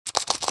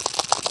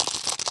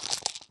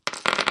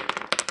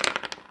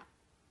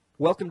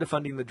Welcome to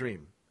Funding the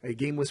Dream, a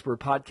Game Whisperer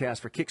podcast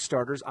for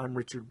Kickstarters. I'm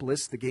Richard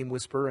Bliss, the Game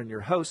Whisperer and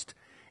your host.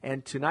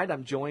 And tonight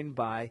I'm joined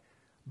by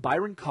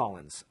Byron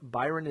Collins.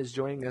 Byron is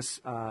joining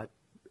us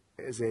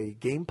as a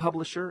game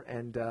publisher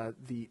and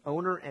the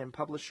owner and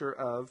publisher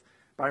of,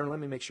 Byron,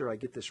 let me make sure I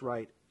get this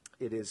right.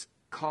 It is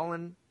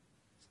Collins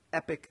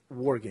Epic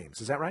War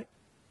Games. Is that right?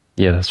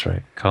 Yeah, that's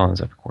right.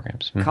 Collins Epic War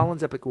Games. Mm-hmm.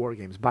 Collins Epic War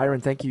Games.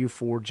 Byron, thank you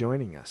for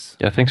joining us.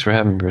 Yeah, thanks for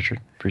having me, Richard.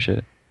 Appreciate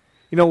it.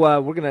 You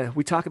know,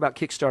 we talk about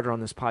Kickstarter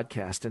on this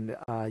podcast,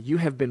 and you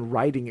have been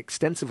writing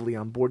extensively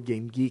on Board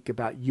Game Geek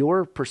about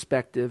your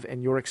perspective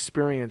and your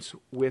experience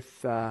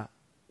with the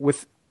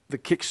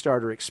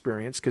Kickstarter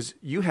experience, because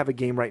you have a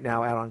game right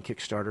now out on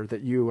Kickstarter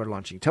that you are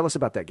launching. Tell us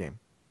about that game.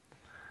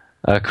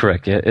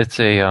 Correct. Yeah,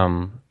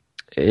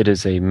 it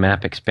is a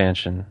map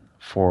expansion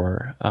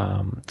for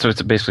so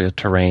it's basically a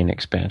terrain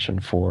expansion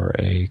for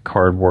a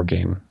card war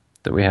game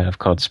that we have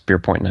called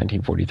Spearpoint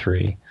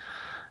 1943.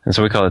 And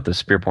so we call it the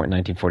Spearpoint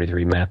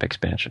 1943 map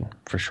expansion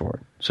for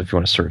short. So if you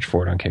want to search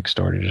for it on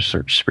Kickstarter, just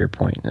search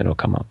Spearpoint, it'll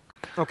come up.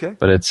 Okay.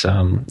 But it's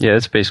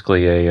it's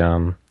basically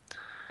a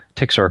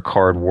takes our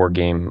card war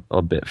game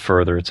a bit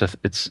further. It's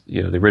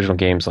the original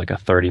game's like a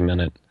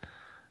 30-minute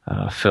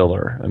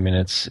filler. I mean,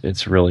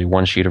 it's really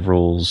one sheet of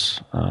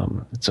rules.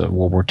 It's a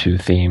World War II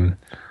theme.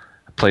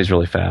 It plays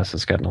really fast.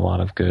 It's gotten a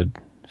lot of good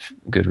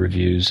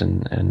reviews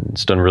and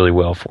it's done really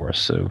well for us.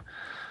 So.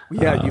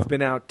 Yeah, you've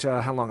been out,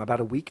 how long, about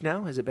a week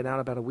now? Has it been out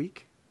about a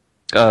week?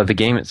 The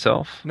game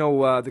itself?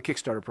 No, the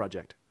Kickstarter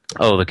project.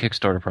 Oh, the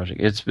Kickstarter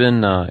project. It's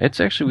been, it's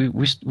actually,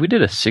 we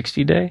did a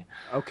 60-day.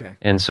 Okay.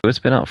 And so it's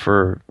been out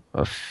for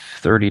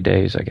 30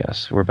 days, I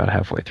guess. We're about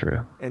halfway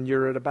through. And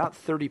you're at about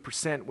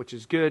 30%, which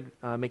is good,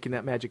 making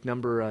that magic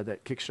number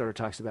that Kickstarter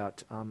talks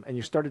about. And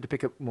you started to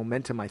pick up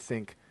momentum, I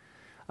think.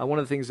 One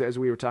of the things, as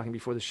we were talking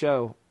before the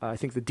show, I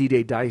think the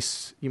D-Day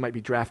dice you might be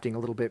drafting a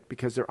little bit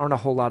because there aren't a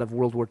whole lot of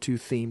World War II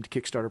themed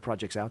Kickstarter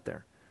projects out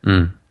there.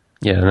 Mm.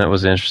 Yeah, and that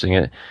was interesting.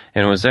 And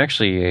it was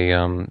actually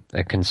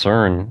a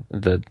concern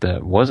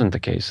that wasn't the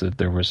case, that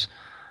there was,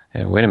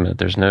 wait a minute,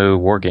 there's no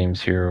war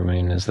games here. I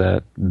mean, is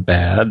that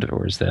bad,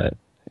 or is that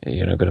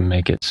going to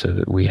make it so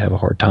that we have a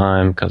hard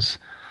time because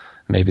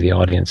maybe the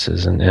audience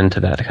isn't into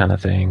that kind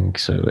of thing?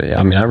 So,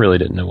 I mean, I really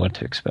didn't know what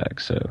to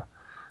expect. So,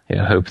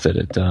 yeah, I hope that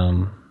it...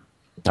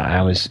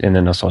 and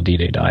then I saw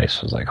D-Day Dice.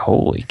 I was like,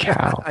 holy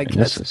cow. I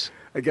guess there's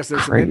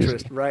crazy. some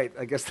interest, right?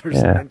 I guess there's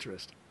some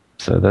interest.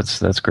 So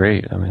that's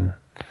great. I mean,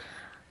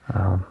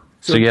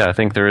 so yeah, I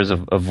think there is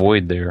a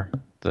void there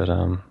that...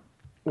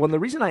 Well, and the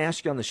reason I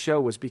asked you on the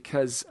show was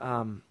because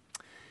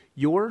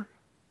your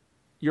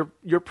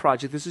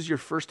project, this is your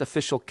first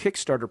official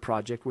Kickstarter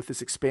project with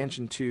this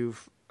expansion to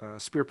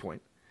Spearpoint.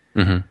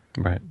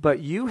 Mm-hmm. Right.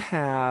 But you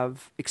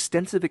have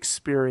extensive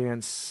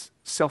experience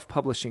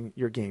self-publishing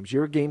your games.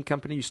 You're a game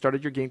company. You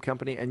started your game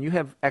company, and you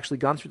have actually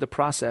gone through the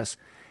process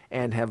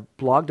and have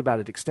blogged about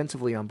it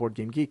extensively on Board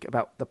Game Geek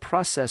about the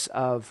process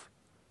of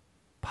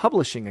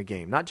publishing a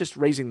game, not just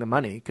raising the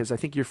money. Because I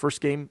think your first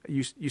game,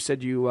 you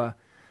said you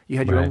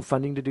had your own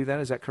funding to do that.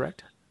 Is that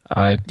correct?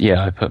 I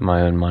put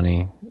my own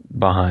money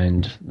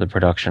behind the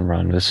production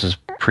run. This is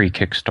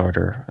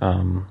pre-Kickstarter.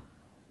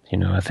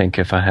 I think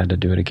if I had to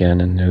do it again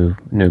and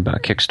knew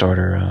about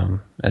Kickstarter,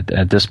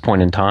 at this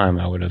point in time,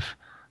 I would have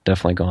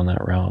definitely gone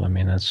that route. I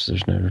mean,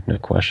 there's no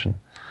question.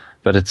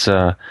 But it's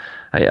I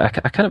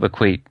kind of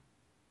equate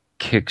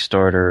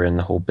Kickstarter and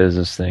the whole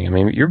business thing. I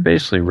mean, you're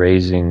basically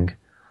raising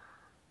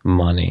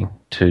money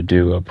to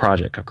do a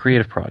project, a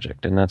creative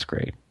project, and that's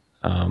great.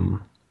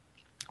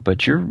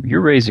 But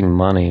you're raising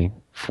money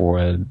for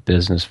a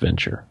business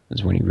venture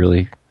is when you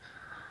really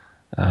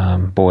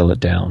boil it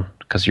down,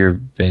 because you're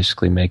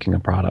basically making a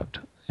product.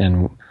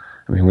 And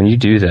I mean, when you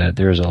do that,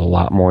 there's a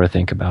lot more to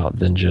think about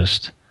than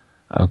just,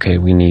 okay,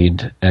 we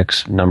need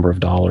X number of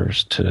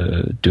dollars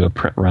to do a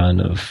print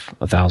run of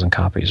 1,000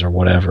 copies or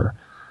whatever.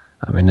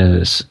 I mean,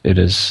 it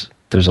is.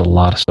 There's a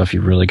lot of stuff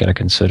you really got to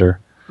consider.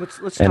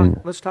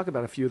 Let's talk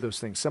about a few of those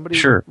things. Somebody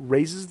Sure.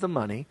 raises the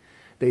money.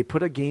 They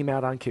put a game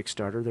out on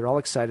Kickstarter. They're all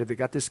excited. They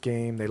got this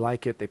game. They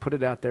like it. They put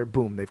it out there.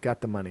 Boom, they've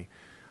got the money.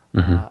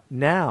 Mm-hmm.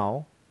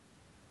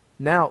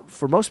 Now,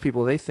 for most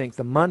people, they think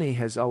the money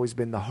has always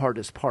been the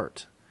hardest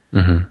part.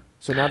 Mm-hmm.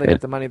 So now they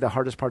get the money. The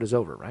hardest part is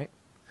over, right?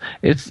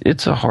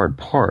 It's a hard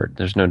part.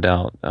 There's no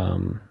doubt.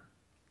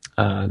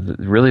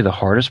 Really, the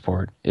hardest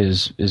part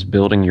is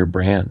building your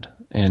brand.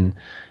 And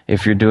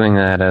if you're doing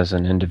that as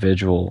an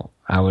individual,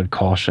 I would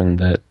caution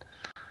that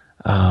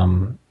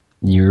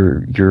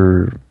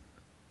you're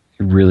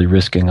really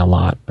risking a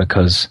lot,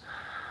 because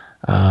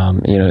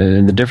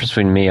and the difference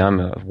between me, I'm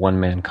a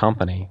one-man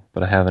company,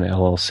 but I have an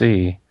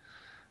LLC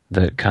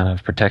that kind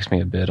of protects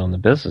me a bit on the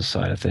business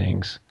side of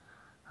things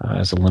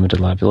as a limited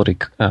liability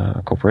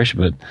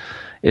corporation. But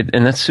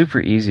and that's super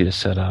easy to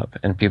set up,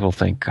 and people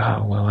think,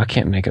 oh, well, I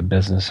can't make a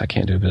business, I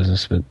can't do a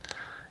business. But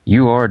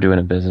you are doing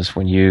a business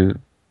when you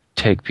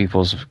take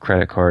people's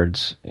credit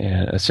cards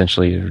and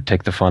essentially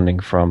take the funding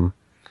from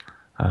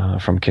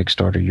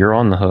Kickstarter. You're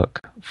on the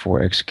hook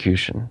for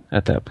execution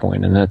at that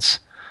point, and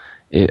that's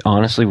it.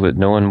 Honestly, with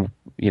no one,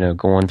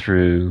 going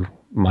through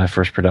my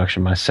first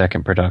production, my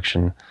second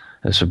production.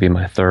 This would be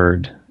my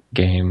third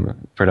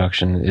game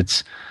production.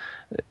 It's,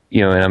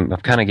 and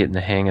I'm kind of getting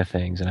the hang of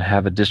things, and I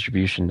have a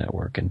distribution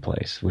network in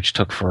place, which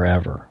took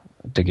forever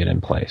to get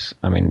in place.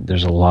 I mean,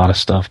 there's a lot of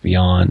stuff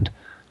beyond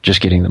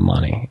just getting the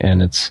money,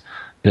 and it's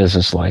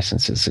business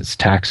licenses, it's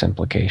tax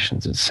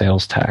implications, it's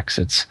sales tax,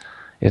 it's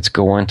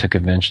going to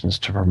conventions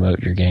to promote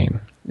your game.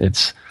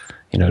 It's,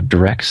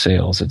 direct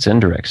sales, it's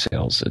indirect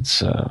sales,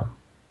 it's,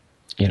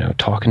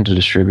 talking to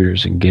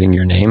distributors and getting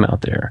your name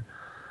out there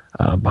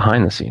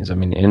behind the scenes. I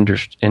mean,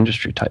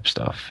 industry type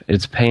stuff.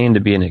 It's paying to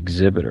be an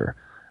exhibitor.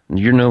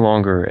 You're no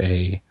longer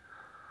a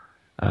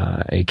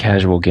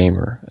casual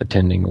gamer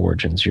attending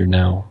Origins. You're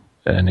now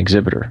an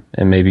exhibitor,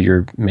 and maybe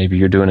you're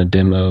doing a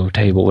demo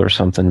table or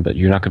something, but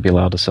you're not going to be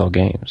allowed to sell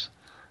games.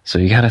 So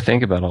you got to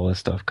think about all this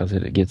stuff because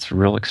it gets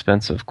real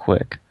expensive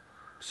quick.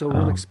 So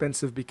real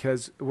expensive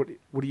because what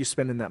are you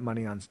spending that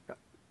money on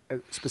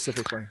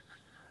specifically?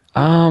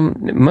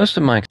 Most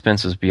of my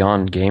expenses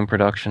beyond game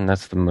production,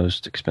 that's the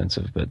most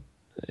expensive, but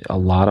a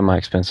lot of my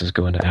expenses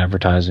go into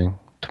advertising,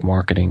 to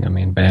marketing. I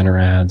mean, banner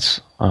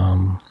ads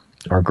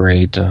are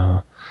great.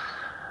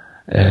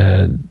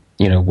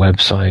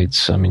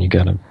 Websites. I mean, you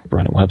got to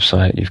run a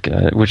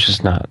website. Which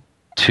is not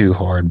too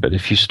hard, but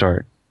if you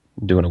start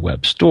doing a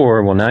web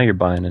store, well, now you're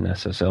buying an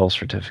SSL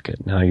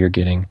certificate. Now you're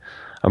getting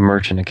a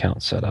merchant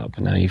account set up.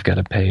 Now you've got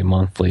to pay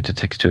monthly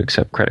to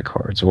accept credit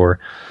cards, or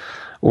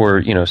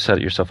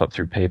set yourself up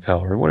through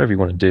PayPal or whatever you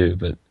want to do.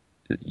 But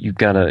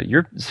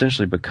you're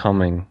essentially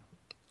becoming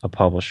a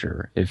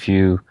publisher if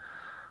you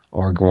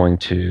are going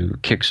to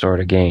kickstart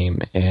a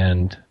game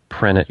and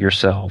print it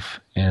yourself,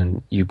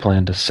 and you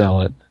plan to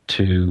sell it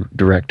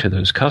direct to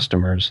those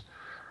customers.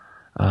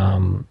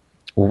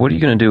 Well, what are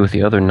you going to do with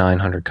the other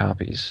 900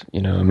 copies?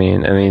 You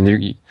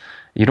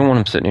don't want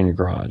them sitting in your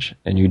garage,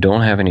 and you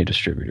don't have any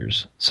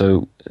distributors.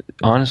 So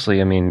honestly,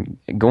 I mean,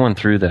 going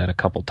through that a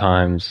couple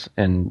times,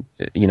 and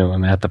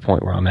I'm at the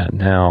point where I'm at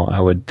now,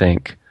 I would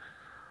think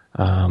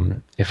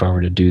if I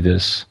were to do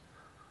this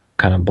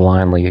kind of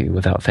blindly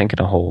without thinking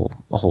a whole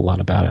lot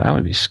about it, I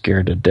would be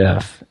scared to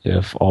death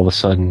if all of a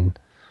sudden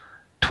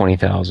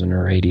 20,000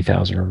 or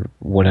 80,000 or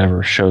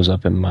whatever shows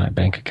up in my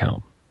bank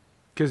account.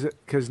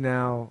 Because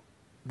now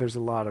there's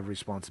a lot of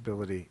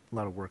responsibility, a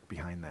lot of work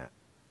behind that.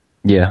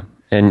 Yeah,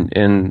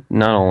 and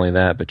not only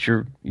that, but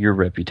your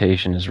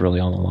reputation is really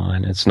on the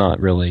line. It's not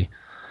really,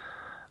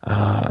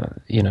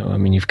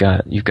 you've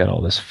got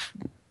all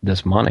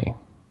this money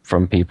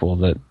from people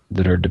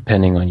that are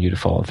depending on you to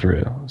follow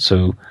through.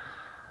 So,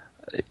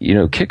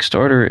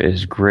 Kickstarter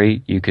is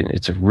great.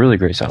 It's a really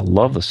great site. I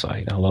love the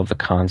site. I love the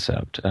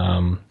concept.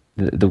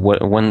 The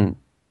one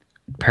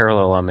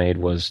parallel I made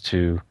was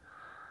to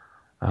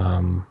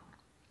on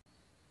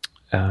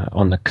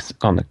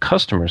the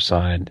customer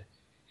side,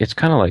 it's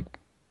kind of like,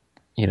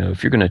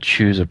 if you're going to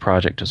choose a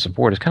project to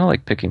support, it's kind of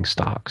like picking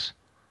stocks.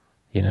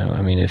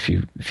 If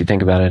you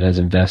think about it as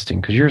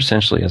investing, because you're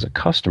essentially, as a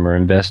customer,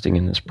 investing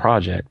in this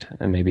project,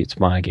 and maybe it's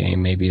my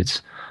game, maybe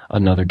it's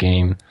another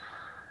game,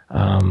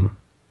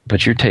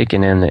 but you're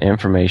taking in the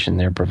information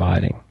they're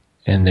providing,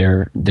 and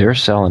they're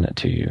selling it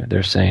to you.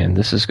 They're saying,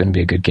 this is going to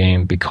be a good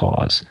game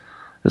because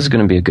this is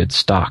going to be a good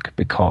stock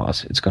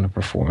because it's going to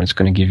perform. It's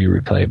going to give you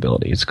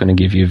replayability. It's going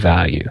to give you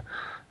value.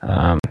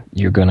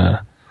 You're going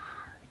to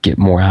get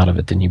more out of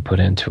it than you put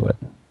into it.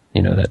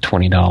 That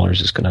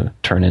 $20 is going to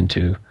turn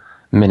into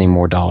many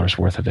more dollars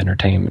worth of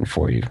entertainment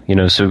for you.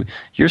 So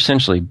you're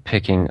essentially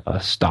picking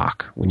a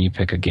stock when you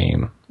pick a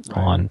game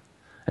on,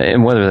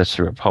 and whether that's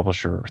through a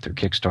publisher or through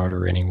Kickstarter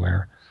or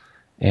anywhere.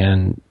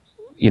 And,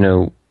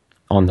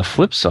 on the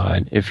flip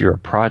side, if you're a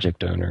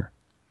project owner,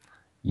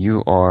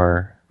 you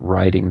are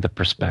writing the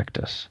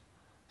prospectus.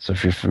 So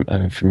if you're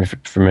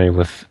familiar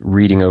with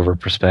reading over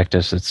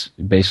prospectus, it's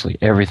basically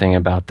everything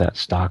about that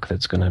stock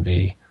that's going to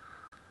be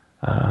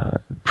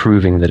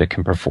proving that it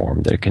can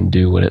perform, that it can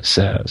do what it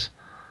says.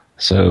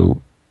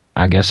 So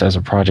I guess as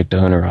a project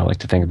owner, I like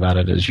to think about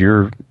it as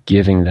you're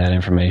giving that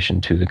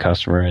information to the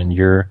customer, and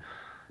you're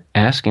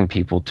asking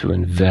people to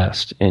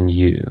invest in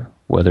you,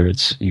 whether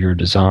it's your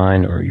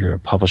design or you're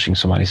publishing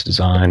somebody's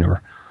design or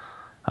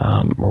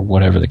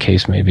whatever the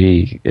case may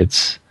be.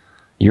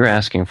 You're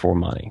asking for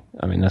money.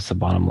 I mean, that's the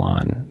bottom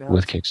line now,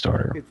 with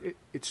Kickstarter.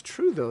 It's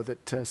true, though,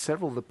 that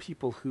several of the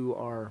people who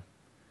are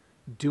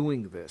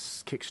doing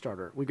this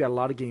Kickstarter, we've got a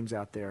lot of games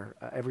out there.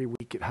 Every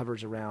week it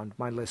hovers around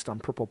my list on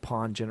Purple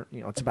Pond.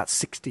 It's about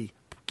 60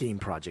 game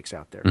projects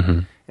out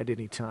there at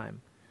any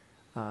time.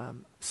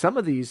 Some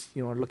of these,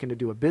 are looking to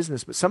do a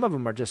business, but some of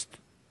them are just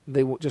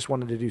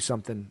wanted to do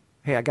something.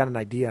 Hey, I got an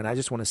idea, and I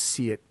just want to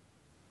see it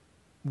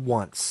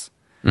once.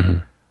 Mm-hmm.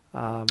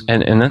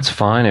 And that's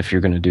fine if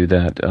you're going to do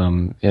that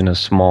in a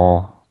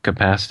small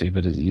capacity,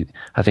 but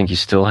I think you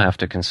still have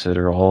to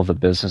consider all the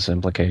business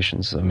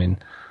implications. I mean,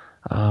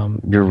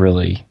 you're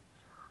really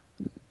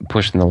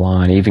pushing the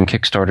line. Even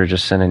Kickstarter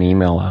just sent an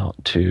email out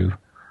to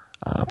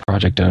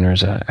project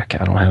owners. I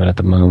don't have it at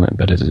the moment,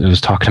 but it was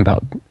talking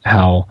about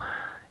how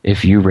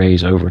if you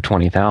raise over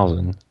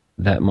 $20,000,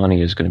 that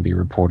money is going to be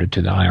reported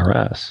to the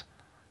IRS.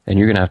 and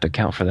you're going to have to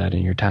account for that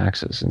in your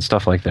taxes and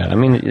stuff like that. I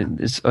mean,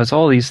 it's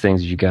all these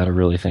things you got to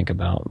really think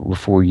about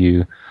before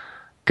you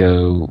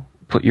go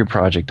put your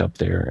project up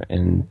there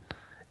and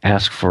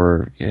ask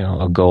for, you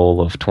know, a goal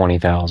of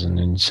 20,000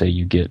 and say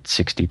you get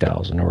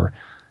 60,000, or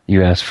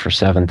you ask for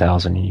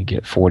 7,000 and you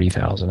get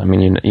 40,000. I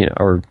mean, you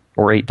know,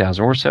 or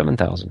 8,000 or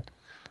 7,000,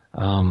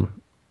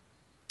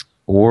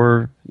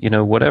 or, you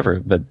know, whatever.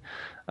 But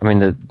I mean,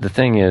 the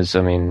thing is,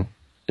 I mean,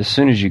 as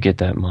soon as you get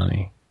that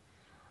money,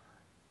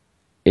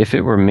 if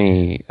it were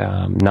me,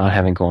 not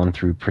having gone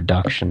through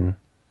production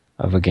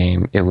of a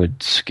game, it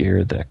would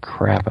scare the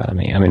crap out of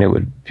me. I mean, it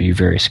would be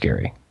very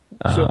scary.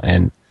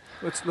 And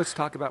let's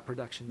talk about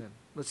production then.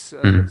 Let's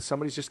Mm-hmm.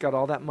 somebody's just got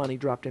all that money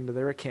dropped into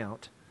their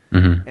account,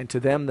 Mhm. and to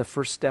them the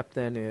first step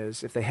then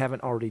is, if they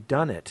haven't already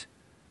done it,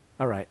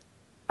 all right,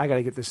 I got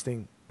to get this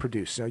thing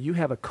produced. Now you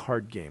have a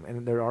card game,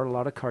 and there are a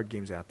lot of card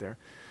games out there.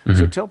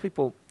 So Mhm. tell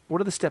people,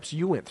 what are the steps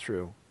you went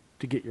through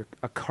to get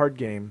a card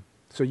game?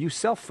 So you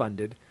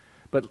self-funded,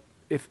 but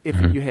if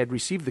Mhm. you had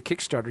received the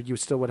Kickstarter, you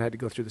still would have had to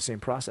go through the same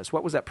process.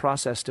 What was that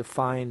process to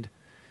find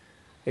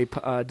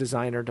a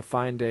designer, to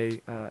find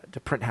to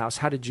print house?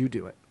 How did you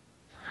do it?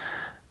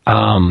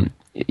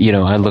 You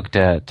know, I looked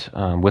at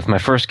with my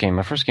first game.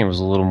 My first game was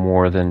a little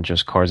more than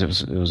just cards. It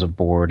was a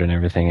board and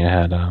everything. It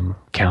had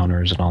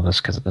counters and all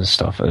this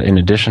stuff in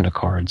addition to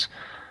cards.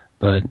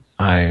 But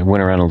I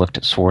went around and looked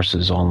at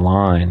sources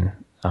online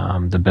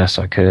the best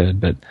I could.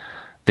 But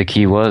the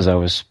key was I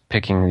was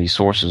picking these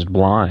sources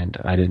blind.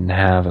 I didn't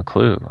have a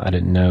clue. I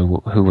didn't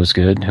know who was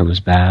good and who was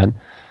bad.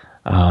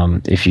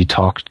 If you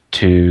talked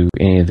to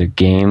any of the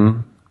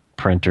game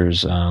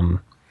printers,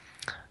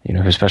 you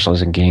know, who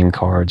specialize in game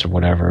cards or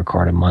whatever,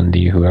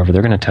 Cardamundi, whoever,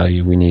 they're going to tell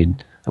you we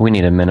need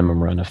a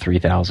minimum run of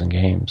 3,000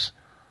 games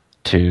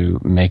to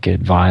make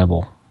it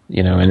viable.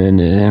 You know, and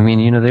I mean,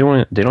 you know, they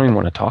don't even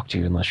want to talk to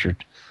you unless you're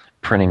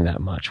printing that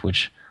much,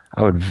 which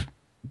I would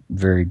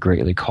very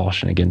greatly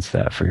caution against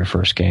that for your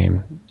first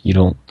game. You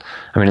don't,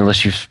 I mean,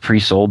 unless you've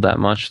pre-sold that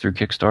much through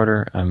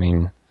Kickstarter, I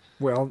mean,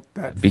 Well,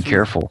 be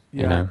careful.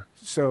 Yeah. You know.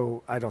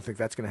 So I don't think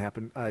that's going to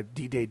happen.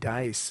 D-Day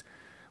Dice,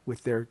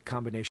 with their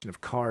combination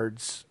of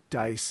cards,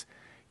 dice,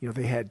 you know,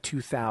 they had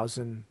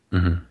 2,000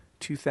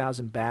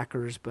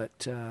 backers, but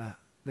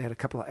they had a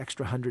couple of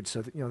extra hundred,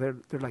 so that, you know,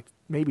 they're like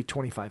maybe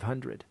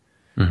 2,500.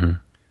 Mm-hmm.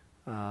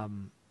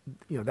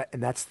 You know,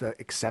 that's the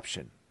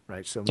exception,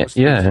 right? So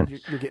Yeah,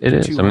 you're getting it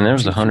is. I mean, there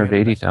was 200,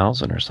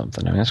 180,000 or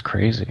something. I mean, that's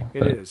crazy.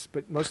 It is,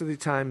 but most of the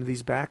time,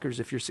 these backers,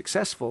 if you're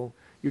successful,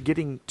 you're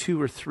getting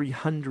 200 or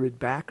 300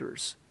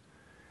 backers,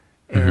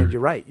 and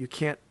you're right, you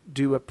can't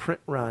do a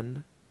print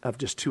run of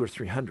just 200 or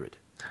 300.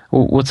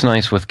 Well, what's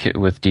nice with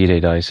D-Day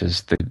Dice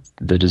is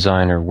the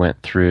designer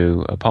went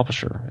through a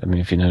publisher. I mean,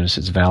 if you notice,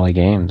 it's Valley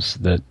Games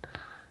that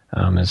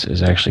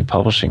is actually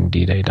publishing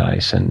D-Day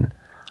Dice, and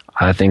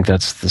I think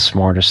that's the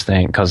smartest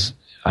thing, because,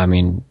 I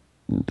mean,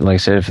 like I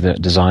said, if the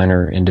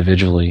designer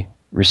individually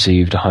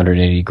received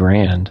 180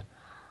 grand,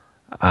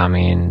 I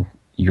mean,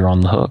 you're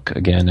on the hook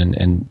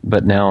again.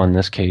 But now in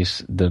this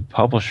case, the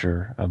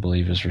publisher, I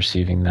believe, is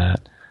receiving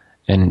that.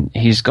 And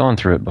he's gone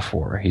through it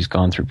before. He's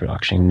gone through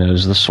production. He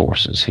knows the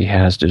sources. He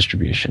has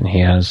distribution. He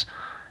has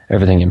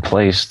everything in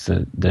place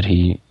that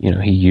he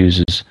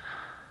uses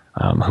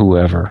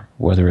whoever,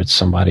 whether it's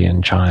somebody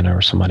in China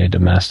or somebody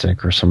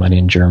domestic or somebody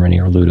in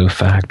Germany or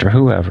Ludofact or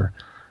whoever.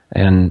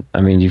 And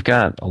I mean, you've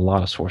got a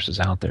lot of sources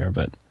out there.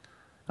 But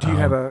do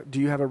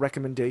you have a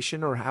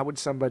recommendation, or how would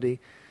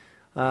somebody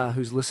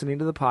who's listening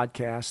to the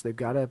podcast, they've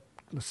got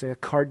let's say a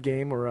card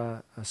game or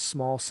a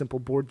small simple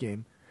board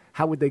game,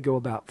 how would they go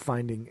about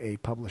finding a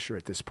publisher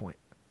at this point?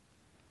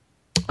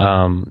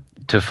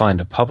 To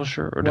find a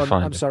publisher, or to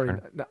find? I'm sorry,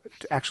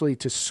 actually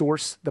to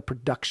source the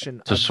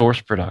production. To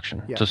source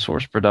production. Yeah. To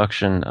source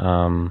production.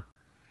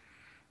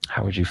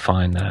 How would you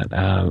find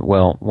that?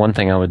 Well, one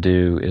thing I would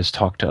do is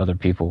talk to other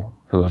people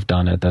who have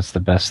done it. That's the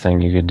best thing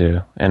you could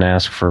do, and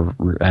ask for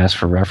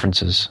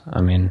references.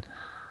 I mean,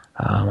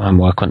 I'm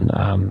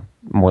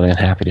more than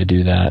happy to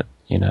do that.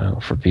 You know,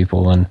 for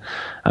people, and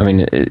I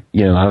mean,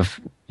 I've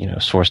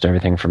sourced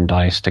everything from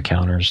dice to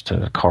counters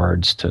to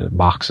cards to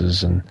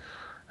boxes, and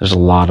there's a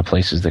lot of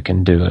places that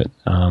can do it.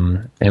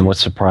 And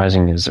what's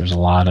surprising is there's a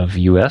lot of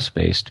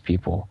U.S.-based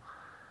people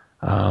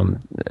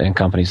and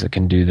companies that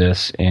can do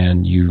this,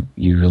 and you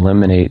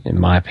eliminate,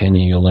 in my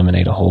opinion, you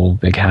eliminate a whole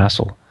big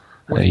hassle.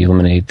 You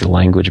eliminate the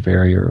language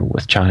barrier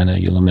with China.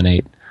 You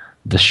eliminate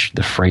the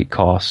freight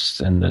costs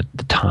and the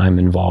time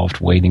involved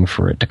waiting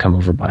for it to come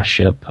over by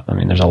ship. I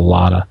mean, there's a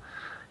lot of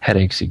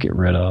headaches you get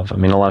rid of. I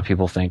mean, a lot of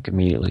people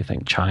immediately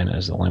think China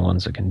is the only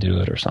ones that can do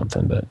it or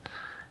something,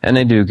 and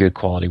they do good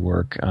quality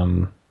work.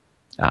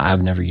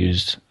 I've never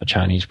used a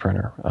Chinese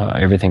printer.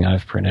 Everything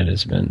I've printed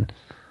has been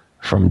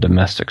from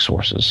domestic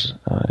sources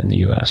in the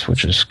U.S.,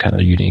 which is kind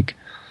of unique.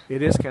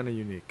 It is kind of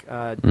unique.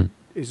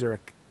 Is there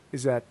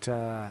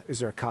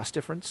a cost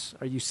difference?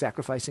 Are you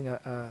sacrificing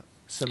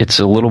some? It's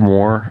a little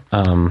more,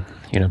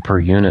 per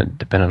unit,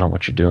 depending on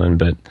what you're doing,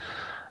 but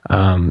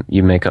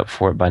you make up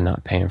for it by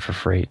not paying for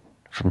freight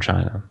from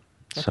China.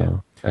 Okay.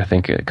 So I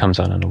think it comes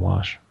out in a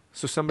wash.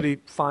 So somebody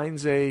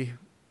finds they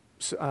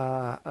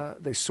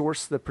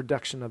source the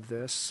production of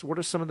this. What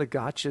are some of the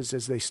gotchas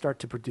as they start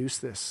to produce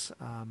this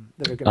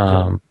that are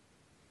going to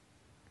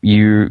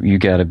You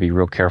got to be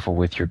real careful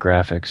with your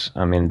graphics.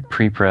 I mean,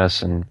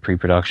 pre-press and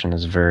pre-production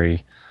is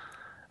very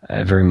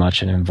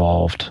much an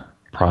involved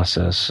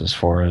process as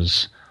far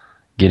as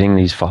getting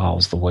these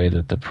files the way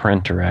that the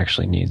printer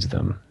actually needs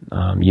them.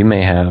 You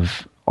may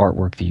have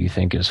artwork that you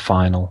think is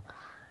final,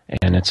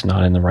 and it's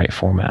not in the right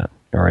format,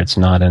 or it's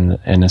not and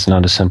it's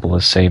not as simple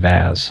as save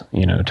as,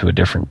 to a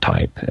different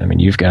type. I mean,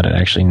 you've got to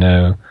actually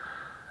know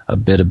a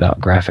bit about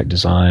graphic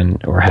design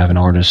or have an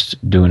artist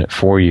doing it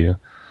for you.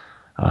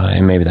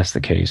 And maybe that's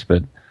the case,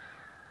 but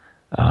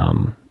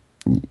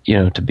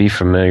to be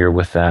familiar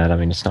with that, I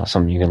mean, it's not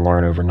something you can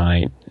learn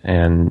overnight,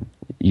 and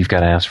you've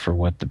got to ask for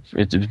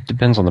it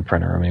depends on the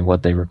printer. I mean,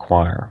 what they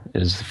require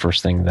is the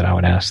first thing that I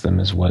would ask them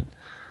is what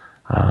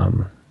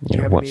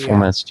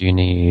formats do you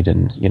need,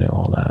 and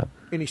all that.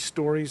 Any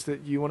stories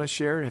that you want to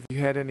share? Have you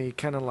had any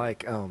kind of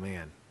like, oh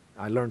man,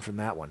 I learned from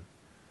that one?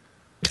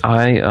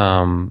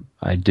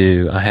 I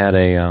do. I had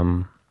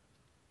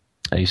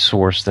a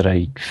source that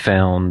I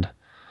found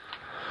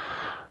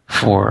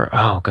for,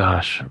 oh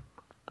gosh,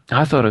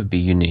 I thought it would be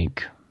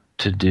unique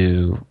to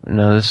do,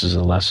 no, this is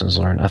a lessons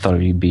learned. I thought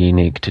it would be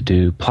unique to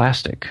do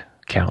plastic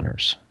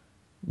counters,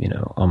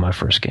 on my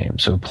first game.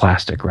 So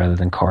plastic rather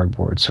than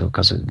cardboard, so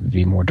because it would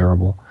be more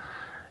durable.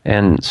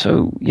 And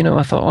so,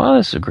 I thought, well,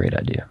 this is a great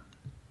idea.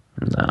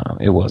 No,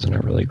 it wasn't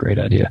a really great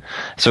idea.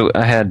 So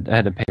I had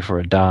to pay for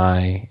a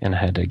die, and I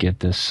had to get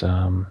this,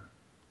 I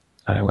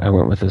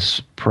went with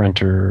this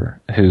printer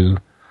who,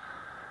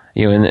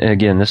 and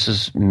again, this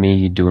is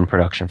me doing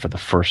production for the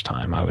first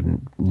time. I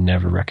would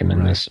never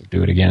recommend this or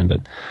do it again.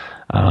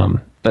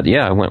 But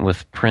yeah, I went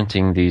with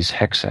printing these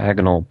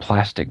hexagonal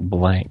plastic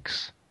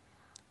blanks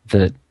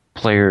that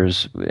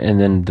players,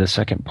 and then the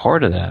second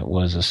part of that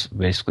was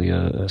basically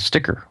a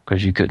sticker,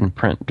 because you couldn't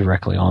print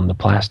directly on the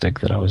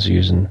plastic that I was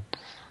using.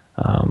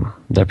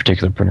 That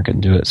particular printer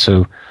couldn't do it.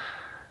 So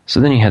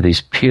then you had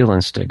these peel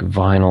and stick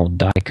vinyl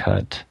die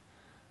cut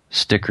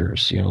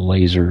stickers,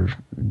 laser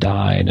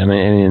dyed. I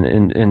mean,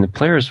 and the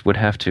players would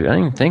have to, I didn't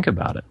even think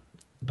about it.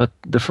 But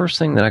the first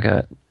thing that I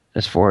got,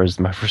 as far as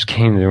my first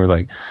game, they were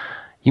like,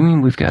 you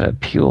mean we've got to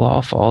peel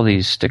off all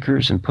these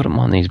stickers and put them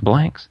on these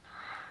blanks?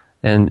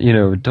 And,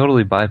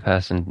 totally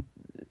bypassing,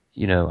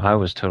 I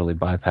was totally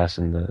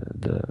bypassing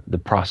the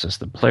process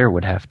the player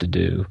would have to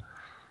do,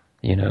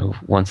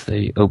 once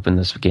they open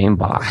this game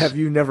box. Have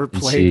you never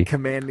played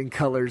Commanding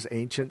Colors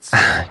Ancients?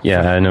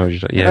 Yeah, I know what you're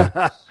talking.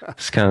 Yeah,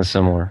 it's kind of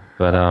similar,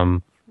 but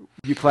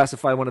you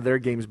classify one of their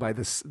games by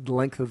the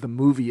length of the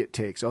movie it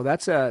takes. Oh,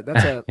 that's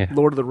a yeah.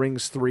 Lord of the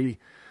Rings 3,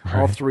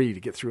 all three, to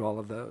get through all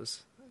of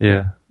those.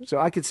 Yeah. So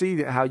I could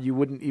see how you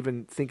wouldn't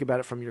even think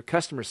about it from your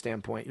customer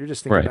standpoint. You're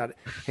just thinking about it,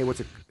 hey, what's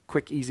a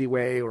quick, easy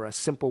way, or a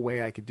simple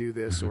way I could do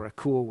this, or a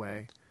cool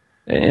way.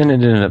 And it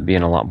ended up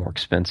being a lot more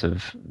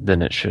expensive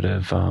than it should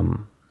have.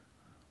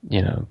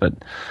 But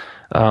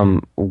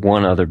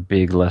one other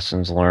big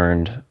lessons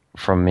learned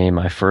from me,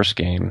 my first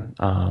game,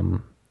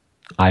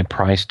 I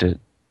priced it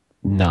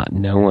not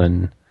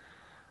knowing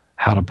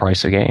how to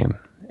price a game.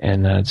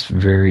 And that's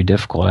very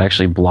difficult. I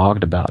actually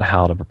blogged about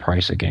how to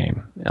price a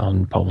game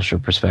on Publisher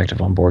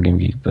Perspective on Board Game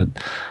Geek, but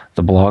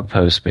the blog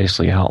post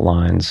basically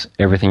outlines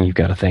everything you've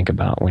got to think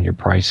about when you're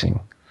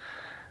pricing,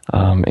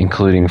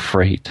 including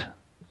freight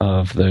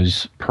of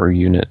those per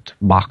unit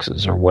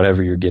boxes or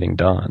whatever you're getting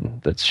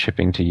done that's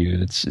shipping to you.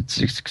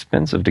 It's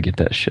expensive to get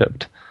that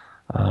shipped,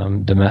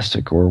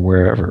 domestic or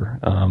wherever.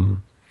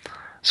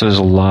 So there's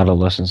a lot of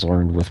lessons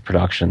learned with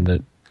production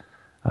that,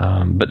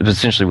 but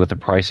essentially with the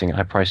pricing,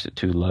 I priced it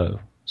too low.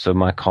 So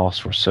my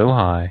costs were so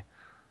high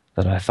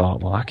that I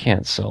thought, well, I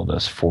can't sell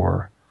this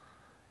for,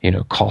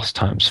 cost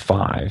times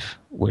 5,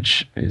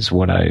 which is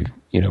what I,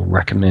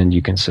 recommend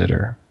you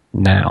consider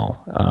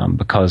now,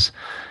 because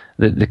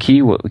the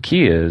key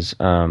is,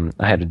 I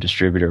had a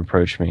distributor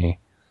approach me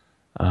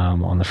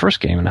on the first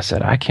game, and I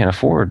said, I can't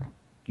afford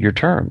your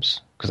terms,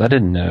 because I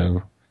didn't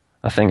know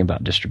a thing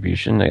about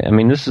distribution. I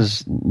mean, this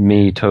is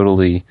me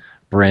totally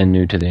brand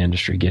new to the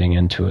industry, getting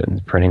into it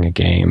and printing a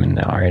game, and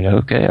now,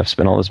 okay, I've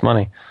spent all this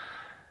money.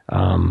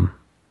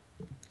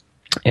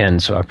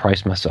 And so I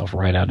priced myself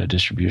right out of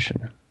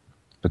distribution,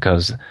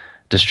 because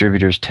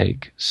distributors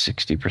take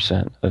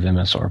 60% of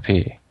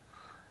MSRP.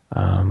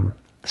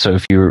 So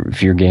if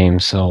your game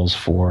sells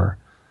for,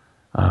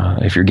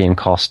 if your game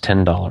costs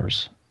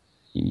 $10,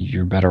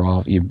 you're better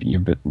off.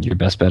 Your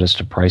best bet is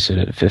to price it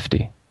at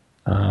 50,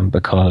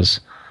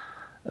 because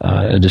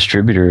a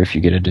distributor, if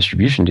you get a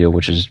distribution deal,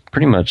 which is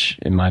pretty much,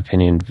 in my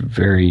opinion,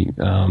 very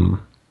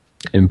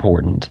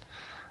important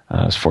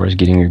as far as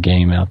getting your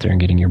game out there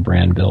and getting your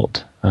brand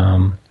built.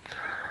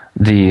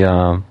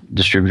 The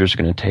distributors are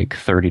going to take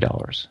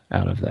 $30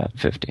 out of that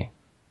 50.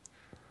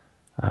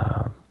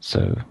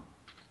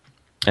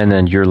 And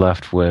then you're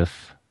left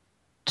with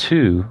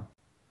 2/5,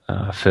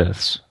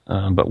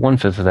 but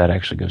 1/5 of that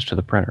actually goes to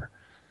the printer.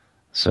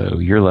 So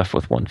you're left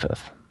with 1/5.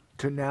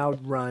 To now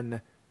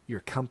run your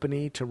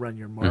company, to run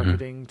your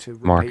marketing, to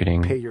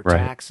Marketing, pay your right.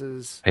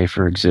 taxes. Pay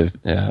for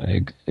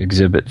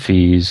exhibit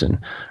fees and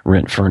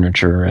rent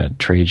furniture at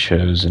trade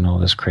shows and all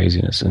this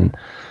craziness. And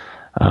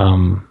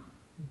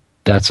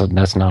that's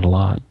not a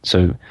lot.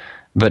 So,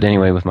 but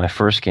anyway, with my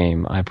first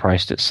game, I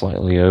priced it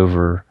slightly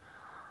over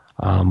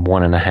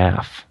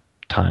 1.5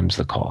 times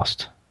the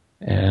cost.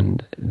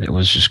 And it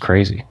was just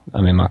crazy.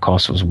 I mean, my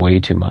cost was way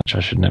too much.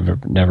 I should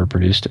never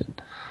produced it.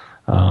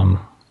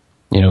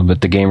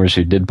 But the gamers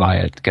who did buy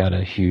it got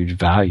a huge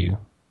value.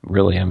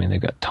 Really, I mean, they've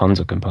got tons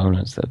of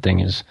components. That thing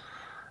is,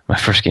 my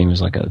first game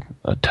is like a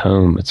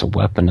tome. It's a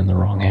weapon in the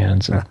wrong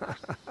hands. And,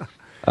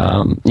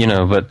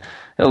 but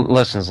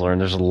lessons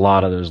learned. There's a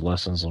lot of those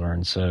lessons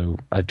learned. So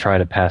I try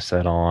to pass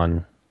that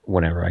on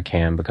whenever I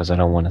can, because I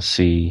don't want to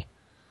see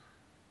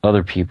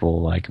other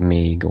people like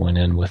me going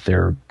in with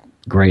their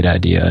great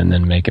idea and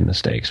then making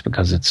mistakes,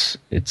 because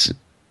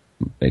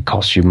it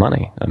costs you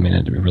money. I mean,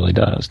 it really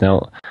does.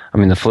 Now, I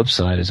mean, the flip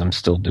side is I'm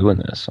still doing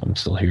this. I'm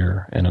still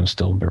here and I'm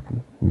still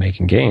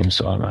making games.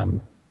 So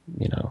I'm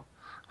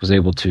was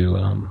able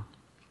to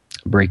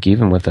break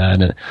even with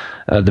that.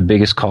 And the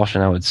biggest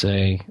caution I would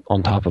say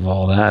on top of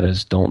all that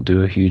is don't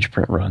do a huge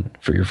print run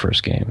for your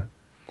first game.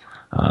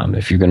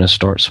 If you're going to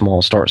start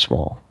small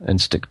and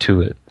stick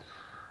to it.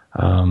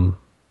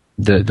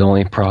 The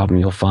only problem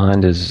you'll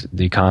find is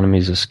the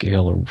economies of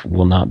scale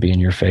will not be in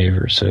your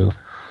favor. So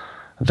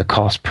the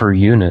cost per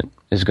unit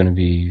is going to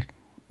be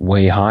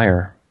way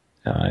higher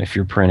if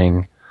you're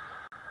printing,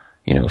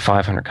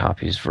 500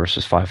 copies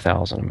versus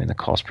 5,000. I mean, the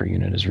cost per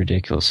unit is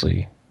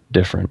ridiculously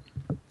different.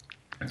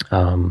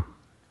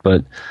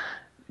 But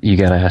you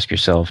got to ask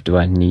yourself, do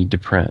I need to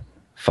print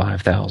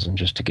 5,000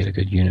 just to get a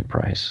good unit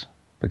price?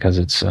 Because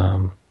it's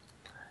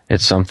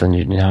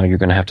something now you're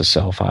going to have to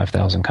sell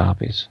 5,000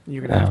 copies.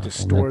 You're going to have to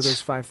store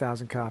those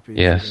 5,000 copies.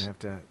 Yes.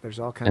 There's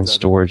all kinds and of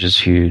storage is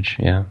huge.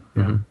 Yeah.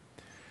 Yeah. Mm-hmm.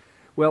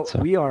 Well,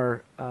 we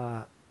are,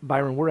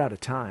 Byron, we're out of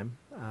time.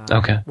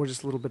 Okay. We're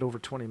just a little bit over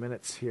 20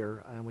 minutes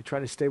here, and we try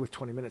to stay with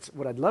 20 minutes.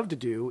 What I'd love to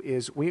do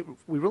is we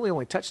really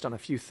only touched on a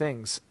few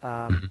things,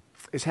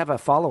 is have a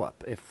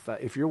follow-up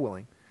if you're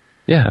willing.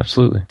 Yeah,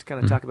 absolutely. To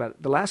kind of talk about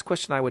it. The last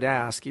question I would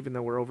ask, even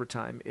though we're over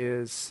time,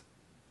 is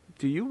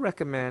do you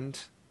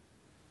recommend,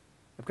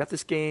 I've got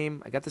this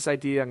game, I got this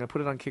idea, I'm going to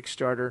put it on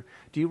Kickstarter.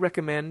 Do you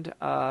recommend,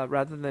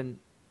 rather than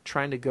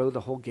trying to go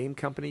the whole game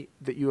company,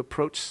 that you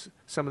approach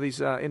some of these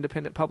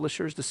independent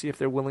publishers to see if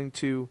they're willing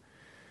to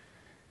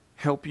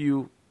help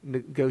you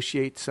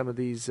negotiate some of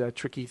these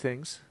tricky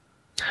things?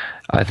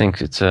 I think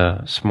it's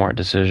a smart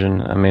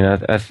decision. I mean, I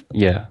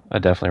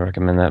definitely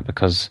recommend that,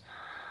 because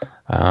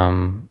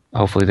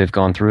hopefully they've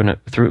gone through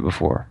it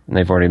before, and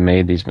they've already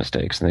made these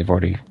mistakes, and they've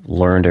already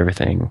learned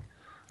everything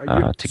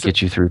to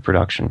get you through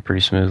production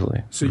pretty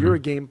smoothly. So you're a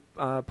game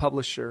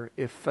publisher.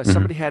 If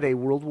somebody had a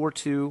World War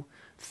II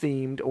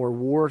themed or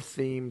war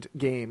themed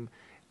game,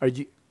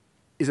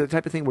 is it the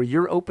type of thing where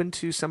you're open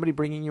to somebody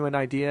bringing you an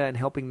idea and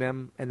helping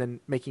them and then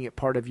making it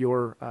part of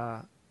your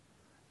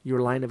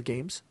line of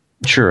games?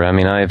 Sure. I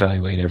mean, I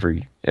evaluate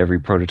every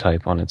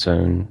prototype on its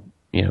own,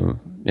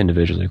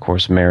 individually, of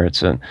course,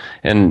 merits,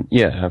 and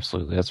yeah,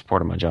 absolutely, that's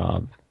part of my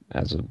job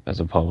as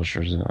a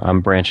publisher.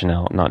 I'm branching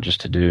out not just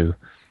to do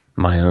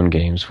my own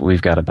games.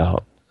 We've got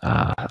about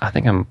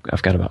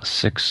I've got about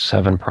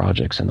 6-7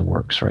 projects in the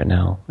works right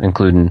now,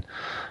 including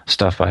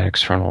stuff by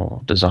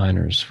external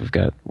designers. We've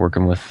got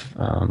working with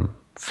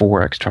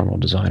 4 external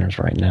designers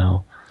right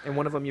now. And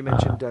one of them you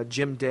mentioned,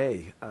 Jim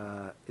Day,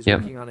 is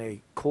working on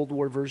a Cold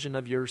War version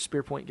of your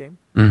Spearpoint game?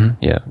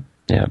 Mm-hmm. Yeah.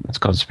 It's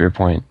called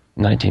Spearpoint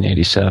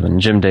 1987.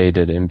 Jim Day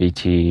did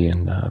MBT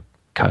and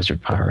Kaiser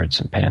Pirates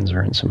and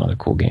Panzer and some other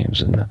cool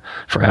games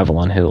for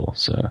Avalon Hill.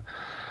 So,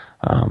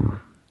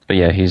 but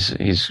yeah, he's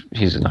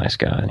a nice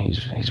guy, and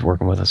he's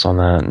working with us on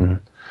that. And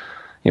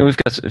we've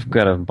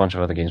got a bunch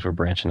of other games we're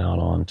branching out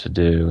on to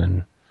do,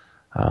 and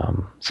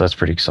so that's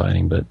pretty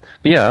exciting. But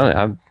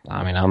yeah,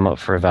 I mean, I'm up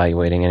for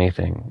evaluating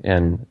anything.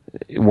 And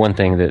one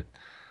thing that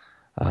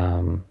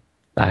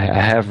I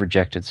have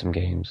rejected some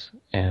games,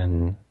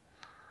 and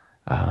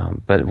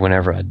but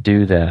whenever I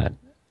do that,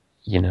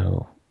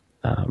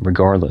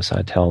 regardless,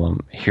 I tell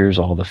them, here's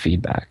all the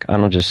feedback. I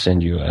don't just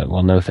send you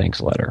a no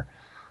thanks letter.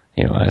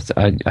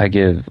 I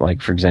give,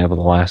 like, for example,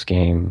 the last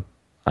game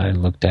I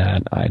looked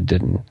at, I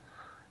didn't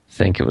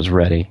think it was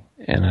ready,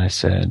 and I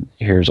said,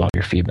 here's all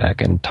your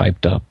feedback, and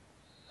typed up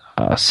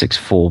 6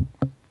 full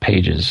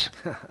pages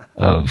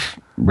of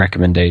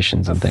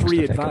recommendations and things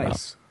to think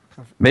about.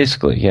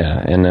 Basically,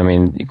 yeah. And I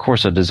mean, of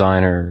course, a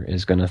designer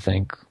is going to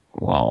think,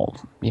 well,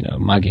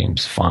 my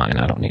game's fine,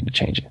 I don't need to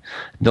change it.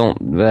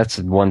 That's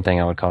one thing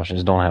I would caution,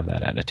 is don't have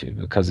that attitude,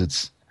 because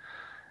it's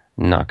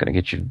not going to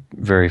get you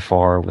very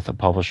far with a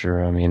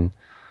publisher. I mean,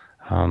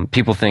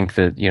 people think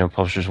that,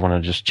 publishers want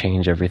to just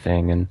change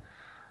everything, and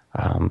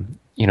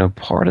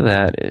part of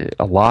that,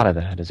 a lot of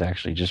that is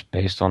actually just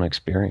based on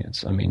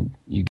experience. I mean,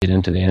 you get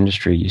into the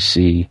industry, you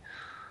see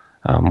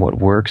what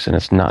works, and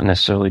it's not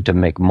necessarily to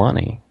make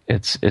money.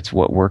 It's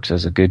what works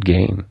as a good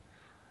game,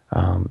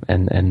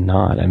 and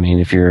not. I mean,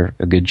 if you're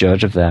a good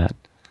judge of that,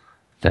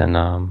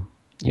 then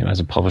as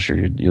a publisher,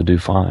 you'll do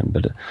fine.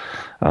 But,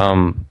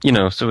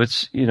 so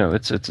it's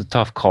a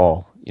tough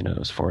call,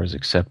 as far as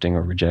accepting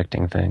or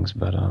rejecting things.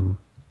 But,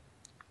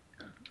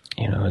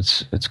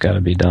 it's got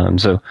to be done.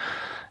 So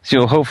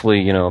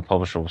hopefully, a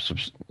publisher will,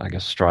 I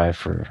guess, strive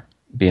for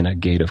being a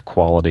gate of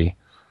quality,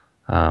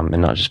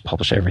 and not just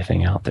publish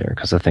everything out there,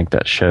 because I think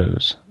that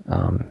shows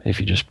if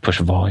you just push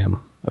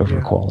volume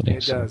over quality.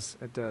 It does.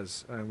 It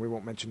does. We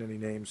won't mention any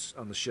names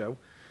on the show.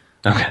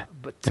 Okay.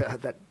 But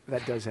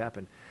that does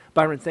happen.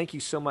 Byron, thank you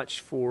so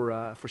much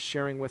for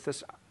sharing with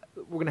us.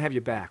 We're going to have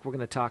you back. We're going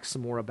to talk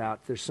some more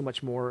about. There's so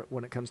much more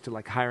when it comes to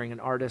like hiring an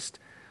artist,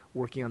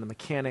 working on the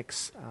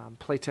mechanics,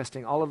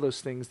 playtesting, all of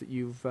those things that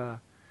you've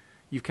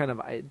kind of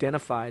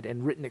identified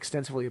and written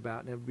extensively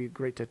about, and it would be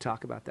great to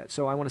talk about that.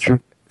 So I want to say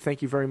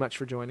thank you very much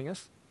for joining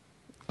us.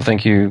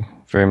 Thank you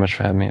very much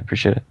for having me. I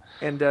appreciate it.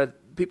 And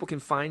people can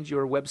find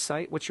your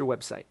website. What's your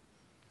website?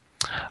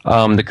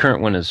 The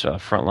current one is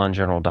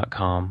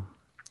frontlinegeneral.com,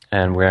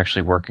 and we're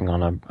actually working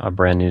on a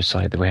brand new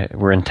site that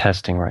we're in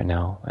testing right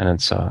now, and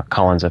it's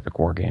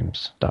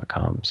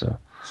collinsepicwargames.com. So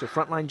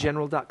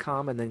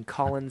frontlinegeneral.com and then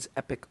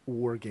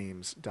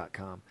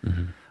collinsepicwargames.com.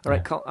 Mm-hmm. All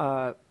right,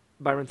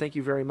 Byron, thank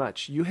you very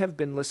much. You have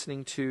been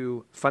listening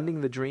to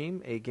Funding the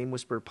Dream, a Game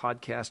Whisperer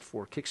podcast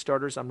for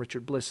Kickstarters. I'm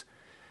Richard Bliss,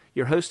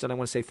 your host, and I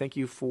want to say thank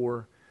you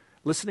for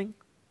listening,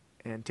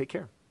 and take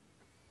care.